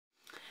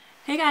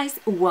Hey guys,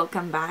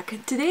 welcome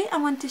back. Today I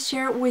want to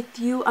share with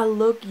you a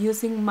look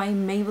using my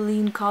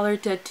Maybelline Color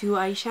Tattoo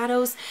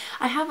eyeshadows.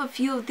 I have a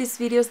few of these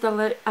videos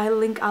that I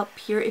link up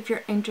here if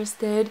you're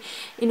interested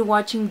in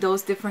watching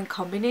those different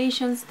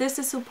combinations. This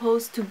is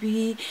supposed to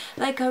be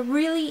like a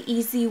really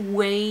easy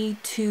way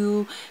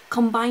to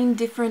combine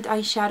different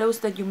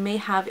eyeshadows that you may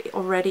have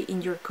already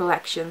in your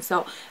collection.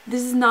 So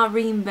this is not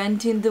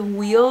reinventing the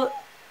wheel.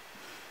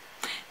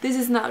 This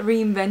is not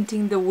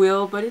reinventing the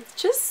wheel, but it's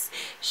just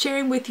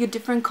sharing with you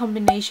different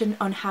combination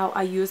on how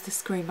I use the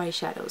cream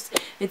eyeshadows.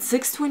 It's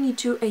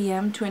 6:22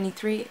 a.m.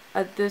 23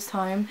 at this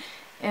time,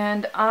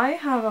 and I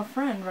have a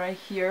friend right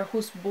here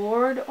who's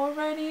bored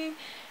already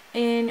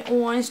and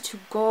wants to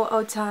go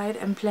outside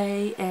and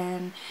play,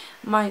 and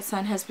my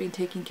son has been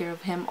taking care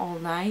of him all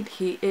night.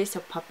 He is a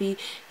puppy.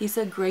 He's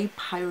a Great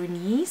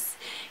Pyrenees,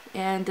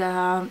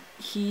 and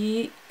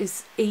he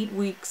is 8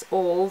 weeks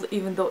old,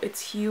 even though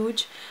it's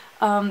huge.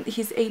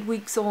 He's 8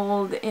 weeks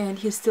old and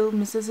he still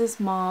misses his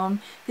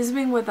mom. He's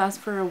been with us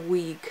for a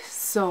week,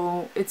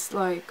 so it's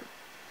like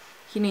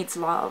he needs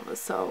love,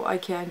 so I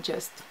can't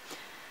just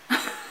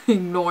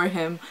ignore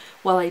him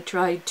while I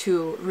try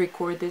to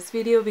record this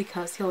video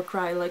because he'll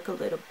cry like a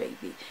little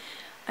baby.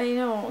 I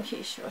know,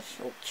 he's just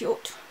so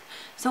cute.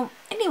 So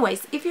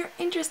anyways, if you're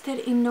interested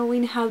in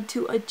knowing how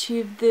to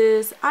achieve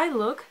this eye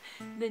look,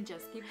 then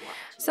just keep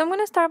watching. So I'm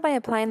going to start by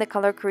applying the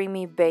color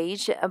Creamy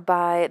Beige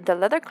by the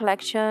Leather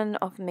Collection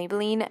of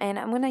Maybelline, and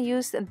I'm going to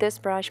use this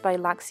brush by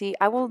Luxie.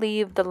 I will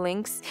leave the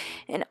links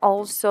and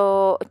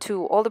also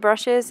to all the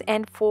brushes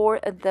and for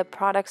the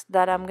products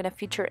that I'm going to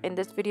feature in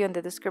this video in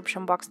the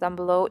description box down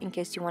below in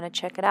case you want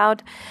to check it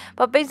out.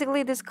 But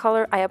basically this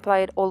color I apply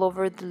it all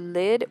over the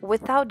lid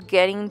without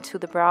getting to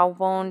the brow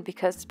bone,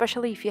 because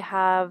especially if you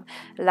have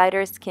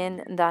lighter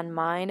skin than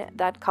mine,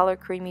 that color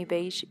Creamy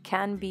Beige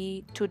can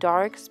be too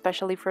dark,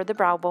 especially for the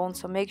brow bone,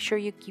 so make sure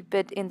you keep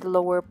it in the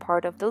lower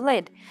part of the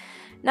lid.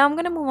 Now I'm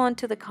going to move on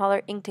to the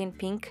color Inked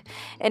Pink,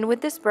 and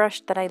with this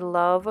brush that I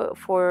love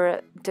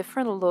for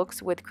different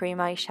looks with cream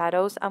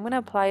eyeshadows, I'm going to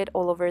apply it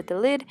all over the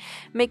lid,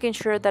 making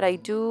sure that I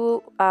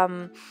do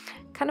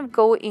kind of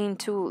go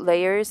into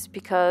layers,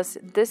 because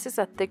this is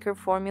a thicker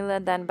formula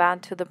than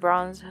Bad to the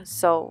Bronze,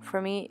 so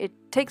for me it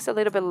takes a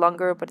little bit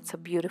longer, but it's a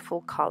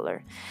beautiful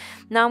color.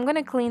 Now I'm going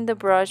to clean the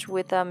brush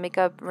with a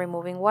makeup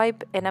removing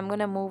wipe, and I'm going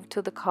to move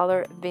to the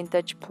color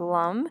Vintage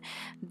Plum.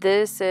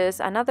 This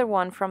is another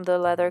one from the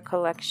Leather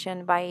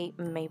Collection by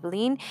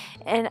Maybelline,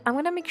 and I'm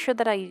going to make sure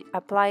that I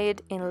apply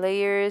it in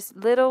layers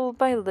little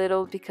by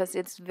little because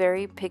it's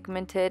very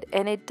pigmented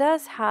and it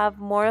does have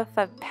more of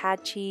a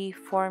patchy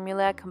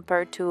formula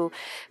compared to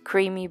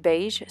Creamy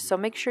Beige, so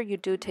make sure you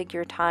do take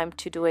your time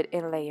to do it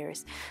in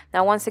layers.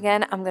 Now once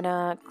again, I'm going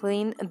to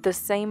clean the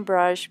same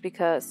brush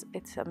because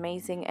it's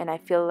amazing and I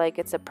feel like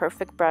it's a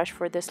perfect brush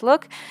for this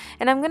look,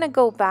 and I'm gonna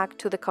go back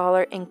to the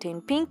color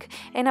Inked Pink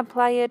and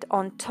apply it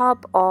on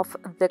top of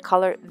the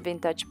color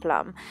Vintage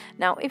Plum.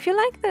 Now if you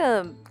like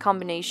the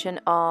combination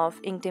of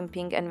Inked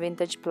Pink and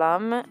Vintage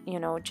Plum, you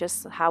know,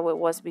 just how it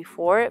was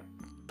before,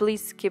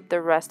 please skip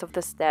the rest of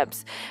the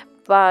steps.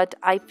 But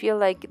I feel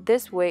like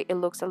this way it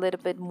looks a little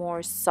bit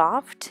more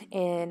soft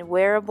and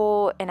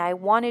wearable, and I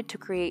wanted to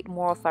create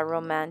more of a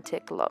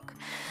romantic look.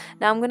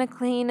 Now I'm going to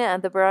clean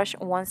the brush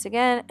once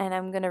again, and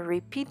I'm going to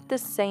repeat the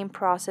same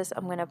process.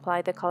 I'm going to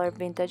apply the color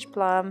Vintage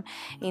Plum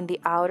in the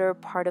outer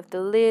part of the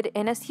lid,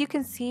 and as you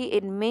can see,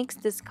 it makes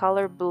this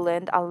color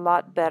blend a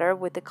lot better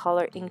with the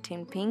color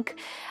Inked Pink.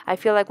 I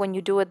feel like when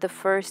you do it the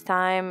first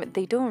time,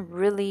 they don't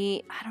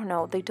really, I don't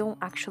know, they don't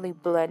actually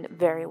blend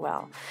very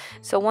well.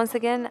 So once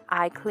again,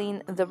 I clean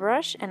the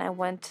brush and I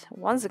went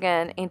once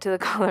again into the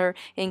color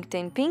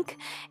Inked Pink,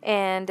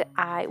 and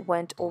I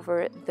went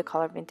over the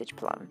color Vintage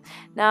Plum.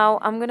 Now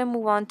I'm going to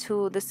move on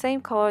to the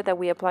same color that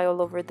we apply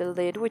all over the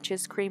lid, which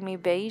is Creamy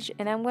Beige,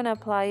 and I'm going to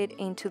apply it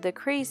into the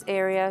crease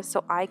area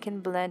so I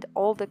can blend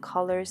all the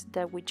colors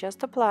that we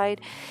just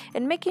applied,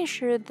 and making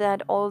sure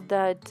that all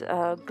that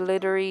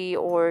glittery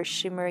or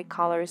shimmery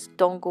colors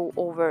don't go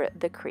over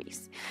the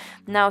crease.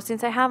 Now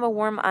since I have a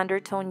warm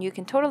undertone, you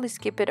can totally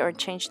skip it or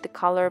change the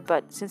color,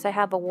 but since I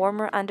have a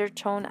warmer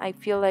undertone, I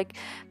feel like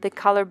the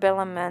color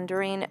Bella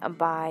Mandarin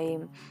by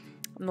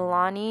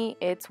Milani,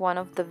 it's one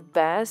of the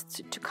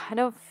best to kind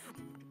of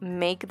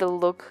make the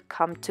look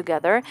come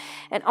together.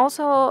 And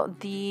also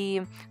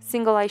the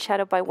single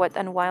eyeshadow by Wet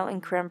n Wild in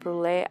Creme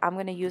Brulee, I'm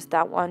going to use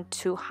that one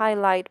to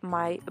highlight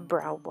my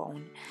brow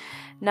bone.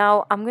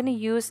 Now I'm going to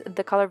use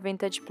the color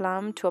Vintage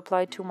Plum to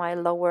apply to my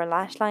lower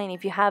lash line.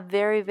 If you have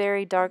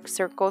very dark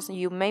circles,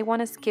 you may want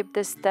to skip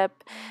this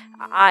step.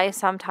 I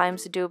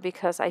sometimes do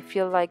because I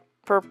feel like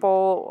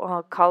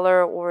purple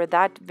color or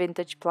that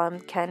vintage plum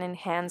can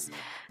enhance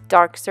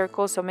dark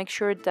circles. So make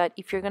sure that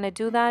if you're gonna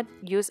do that,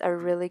 use a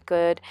really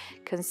good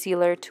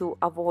concealer to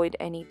avoid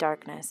any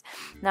darkness.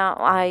 Now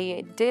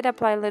I did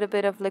apply a little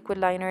bit of liquid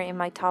liner in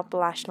my top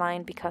lash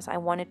line because I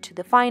wanted to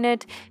define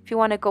it. If you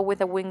want to go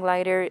with a wing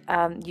liner,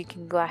 you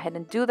can go ahead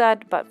and do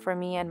that, but for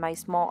me and my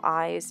small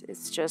eyes,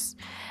 it's just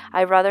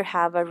I'd rather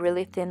have a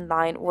really thin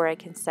line where I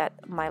can set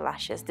my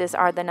lashes. These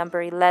are the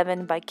number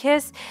 11 by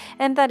Kiss,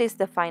 and that is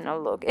the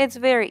final look. It's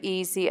very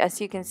easy,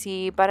 as you can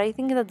see, but I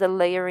think that the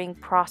layering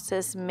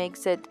process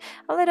makes it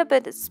a little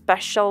bit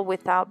special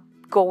without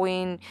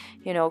going,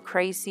 you know,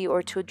 crazy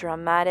or too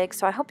dramatic.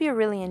 So I hope you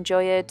really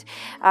enjoy it.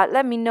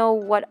 Let me know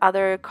what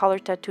other color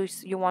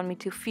tattoos you want me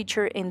to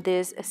feature in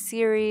this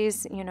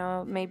series. You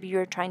know, maybe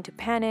you're trying to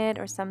pan it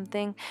or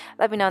something.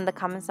 Let me know in the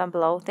comments down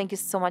below. Thank you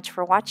so much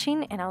for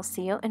watching, and I'll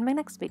see you in my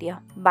next video.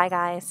 Bye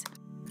guys.